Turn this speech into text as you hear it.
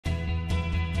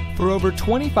For over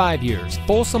 25 years,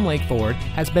 Folsom Lake Ford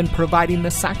has been providing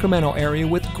the Sacramento area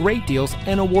with great deals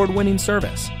and award-winning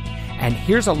service. And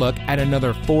here's a look at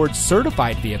another Ford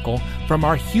certified vehicle from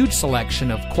our huge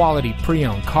selection of quality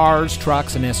pre-owned cars,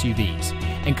 trucks, and SUVs,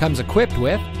 and comes equipped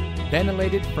with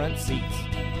ventilated front seats,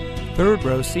 third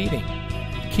row seating,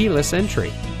 keyless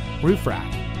entry, roof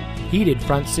rack, heated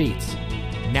front seats,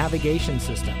 navigation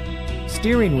system,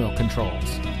 steering wheel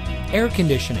controls, air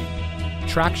conditioning,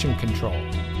 traction control,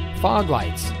 fog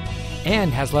lights,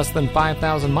 and has less than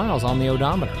 5,000 miles on the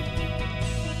odometer.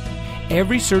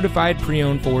 Every certified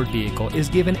pre-owned Ford vehicle is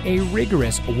given a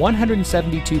rigorous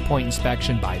 172-point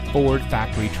inspection by Ford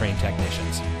factory-trained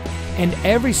technicians. And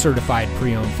every certified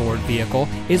pre-owned Ford vehicle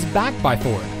is backed by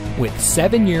Ford with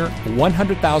 7-year,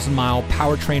 100,000-mile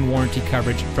powertrain warranty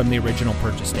coverage from the original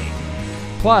purchase date.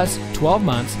 Plus 12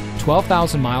 months,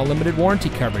 12,000-mile limited warranty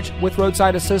coverage with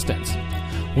roadside assistance.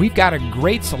 We've got a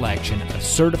great selection of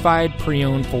certified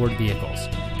pre-owned Ford vehicles.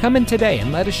 Come in today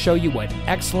and let us show you what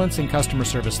excellence in customer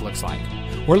service looks like.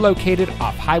 We're located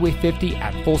off Highway 50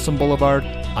 at Folsom Boulevard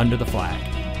under the flag.